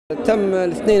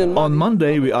On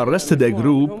Monday, we arrested a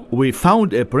group. We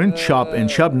found a print shop in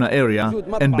Shabna area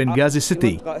in Benghazi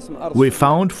city. We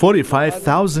found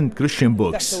 45,000 Christian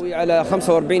books.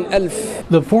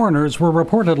 The foreigners were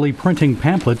reportedly printing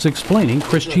pamphlets explaining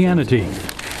Christianity.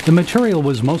 The material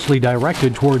was mostly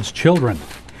directed towards children.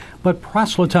 But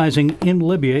proselytizing in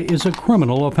Libya is a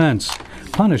criminal offense,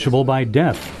 punishable by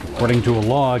death, according to a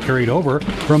law carried over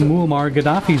from Muammar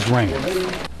Gaddafi's reign.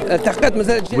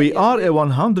 We are a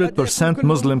 100%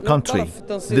 Muslim country.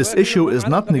 This issue is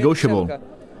not negotiable.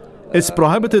 It's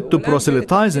prohibited to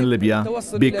proselytize in Libya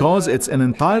because it's an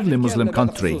entirely Muslim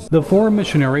country. The 4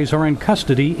 missionaries are in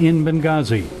custody in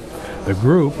Benghazi. The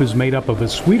group is made up of a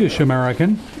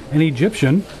Swedish-American, an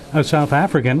Egyptian, a South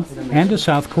African, and a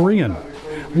South Korean.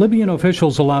 Libyan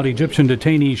officials allowed Egyptian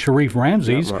detainee Sharif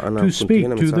Ramses to speak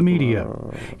to the media.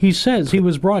 He says he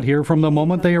was brought here from the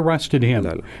moment they arrested him,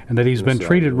 and that he's been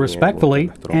treated respectfully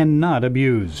and not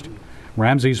abused.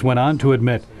 Ramses went on to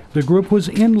admit the group was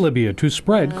in Libya to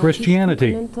spread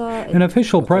Christianity. An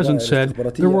official presence said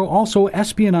there were also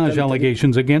espionage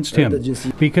allegations against him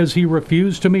because he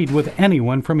refused to meet with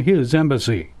anyone from his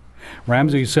embassy.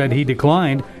 Ramses said he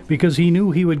declined because he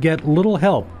knew he would get little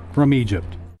help from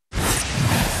Egypt.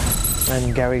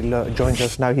 And Gary joins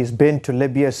us now. He's been to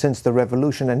Libya since the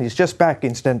revolution, and he's just back,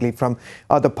 incidentally, from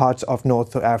other parts of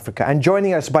North Africa. And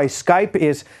joining us by Skype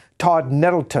is Todd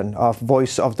Nettleton of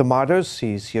Voice of the Martyrs.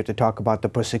 He's here to talk about the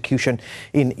persecution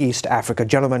in East Africa.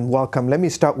 Gentlemen, welcome. Let me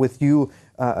start with you,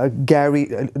 Gary.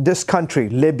 This country,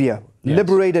 Libya,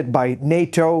 liberated by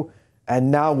NATO, and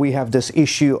now we have this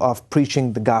issue of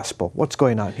preaching the gospel. What's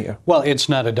going on here? Well, it's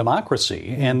not a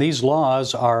democracy, and these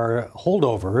laws are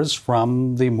holdovers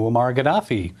from the Muammar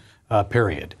Gaddafi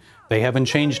period. They haven't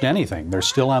changed anything. They're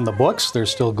still on the books. They're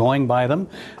still going by them.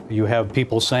 You have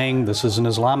people saying this is an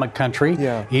Islamic country,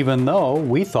 even though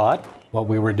we thought what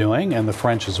we were doing, and the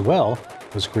French as well,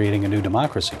 was creating a new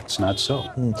democracy. It's not so.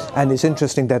 And it's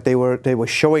interesting that they were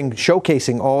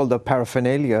showcasing all the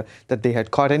paraphernalia that they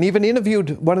had caught, and even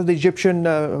interviewed one of the Egyptian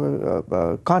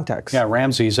contacts. Yeah,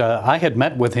 Ramses. I had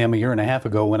met with him a year and a half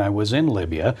ago when I was in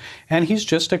Libya, and he's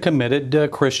just a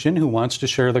committed Christian who wants to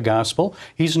share the gospel.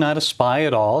 He's not a spy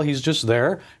at all. He's just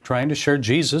there trying to share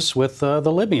Jesus with the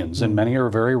Libyans, and many are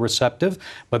very receptive,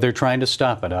 but they're trying to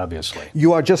stop it, obviously.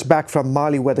 You are just back from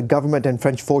Mali, where the government and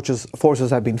French forces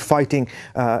have been fighting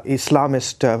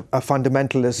Islamist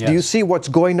fundamentalists. Yes. Do you see what's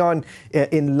going on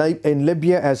in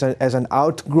Libya as an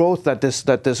outgrowth, that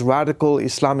this radical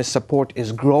Islamist support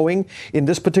is growing in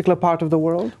this particular part of the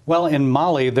world? Well, in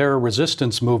Mali, their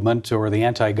resistance movement, or the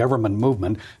anti-government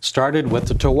movement, started with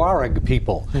the Tuareg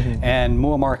people. And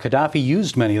Muammar Gaddafi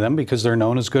used many of them because they're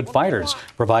known as good fighters,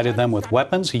 provided them with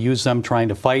weapons. He used them trying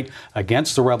to fight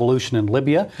against the revolution in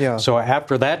Libya. So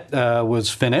after that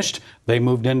was finished, they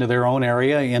moved into their own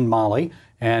area in Mali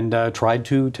and tried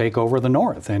to take over the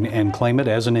north and claim it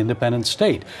as an independent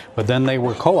state. But then they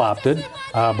were co-opted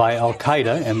by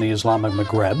Al-Qaeda in the Islamic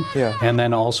Maghreb, and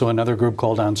then also another group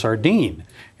called Ansar Dine.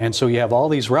 And so you have all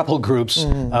these rebel groups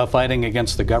fighting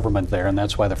against the government there, and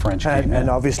that's why the French came in. And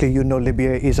obviously, you know,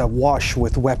 Libya is awash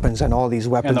with weapons, and all these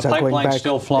weapons are going back. And the pipeline's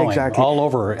still flowing all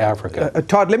over Africa.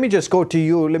 Todd, let me just go to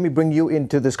you. Let me bring you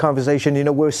into this conversation. You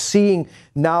know, we're seeing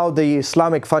now the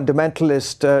Islamic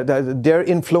fundamentalist, their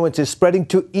influence is spreading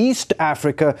to East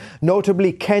Africa,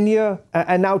 notably Kenya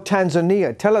and now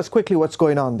Tanzania. Tell us quickly what's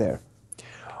going on there.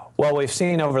 Well, we've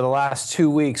seen over the last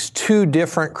 2 weeks, 2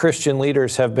 different Christian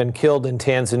leaders have been killed in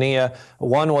Tanzania.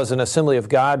 One was an Assembly of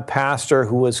God pastor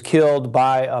who was killed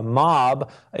by a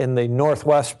mob in the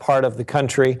northwest part of the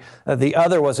country. The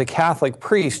other was a Catholic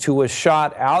priest who was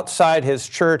shot outside his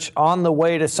church on the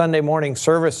way to Sunday morning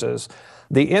services.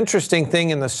 The interesting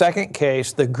thing in the second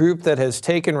case, the group that has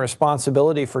taken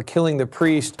responsibility for killing the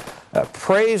priest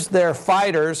praised their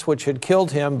fighters, which had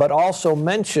killed him, but also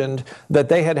mentioned that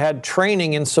they had had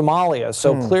training in Somalia.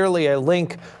 So clearly a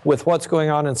link with what's going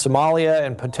on in Somalia,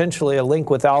 and potentially a link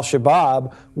with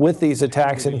al-Shabaab with these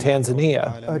attacks in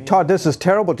Tanzania. Todd, this is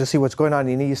terrible to see what's going on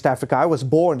in East Africa. I was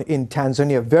born in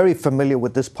Tanzania, very familiar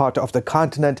with this part of the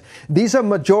continent. These are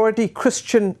majority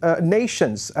Christian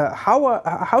nations.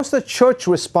 How's the church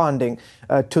responding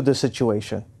to the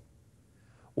situation?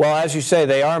 Well, as you say,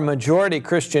 they are majority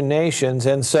Christian nations,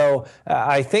 and so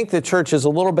I think the church is a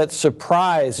little bit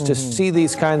surprised to see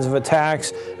these kinds of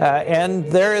attacks, and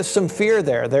there is some fear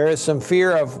there. There is some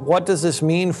fear of, what does this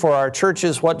mean for our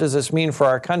churches? What does this mean for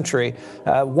our country?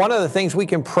 One of the things we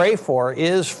can pray for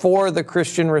is for the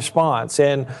Christian response,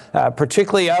 and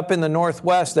particularly up in the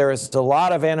Northwest, there is a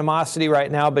lot of animosity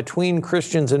right now between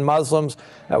Christians and Muslims.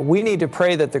 We need to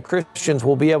pray that the Christians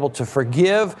will be able to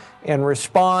forgive and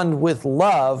respond with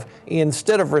love love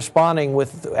instead of responding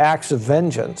with acts of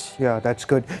vengeance. Yeah, that's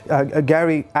good.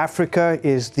 Gary, Africa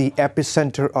is the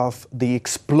epicenter of the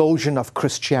explosion of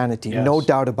Christianity, Yes. no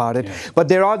doubt about it. Yes. But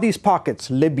there are these pockets,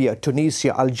 Libya,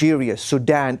 Tunisia, Algeria,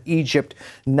 Sudan, Egypt,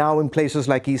 now in places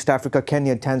like East Africa,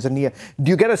 Kenya, Tanzania. Do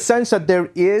you get a sense that there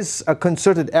is a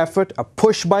concerted effort, a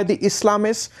push by the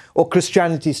Islamists, or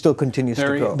Christianity still continues to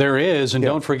grow? There is, and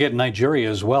don't forget Nigeria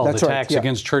as well. That's the right, attacks yeah.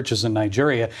 against churches in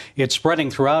Nigeria. It's spreading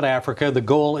throughout Africa. The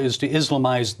goal is to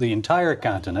Islamize the entire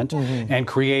continent and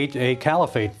create a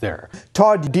caliphate there.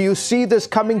 Todd, do you see this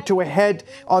coming to a head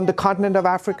on the continent of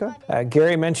Africa?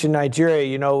 Gary mentioned Nigeria.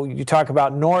 You know, you talk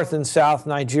about North and South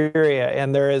Nigeria,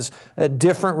 and there is a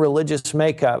different religious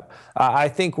makeup. I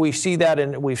think we see that,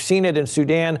 and we've seen it in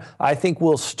Sudan. I think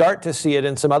we'll start to see it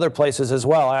in some other places as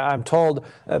well. I'm told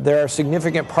there are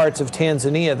significant parts of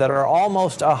Tanzania that are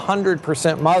almost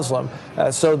 100% Muslim.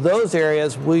 So those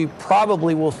areas, we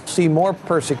probably will see more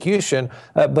persecution,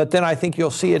 but then I think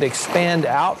you'll see it expand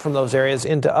out from those areas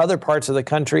into other parts of the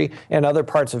country and other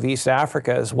parts of East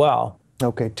Africa as well.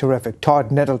 Okay, terrific.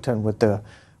 Todd Nettleton with the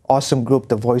awesome group,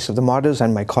 The Voice of the Martyrs,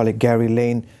 and my colleague Gary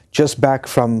Lane, just back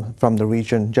from the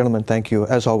region. Gentlemen, thank you,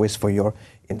 as always, for your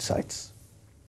insights.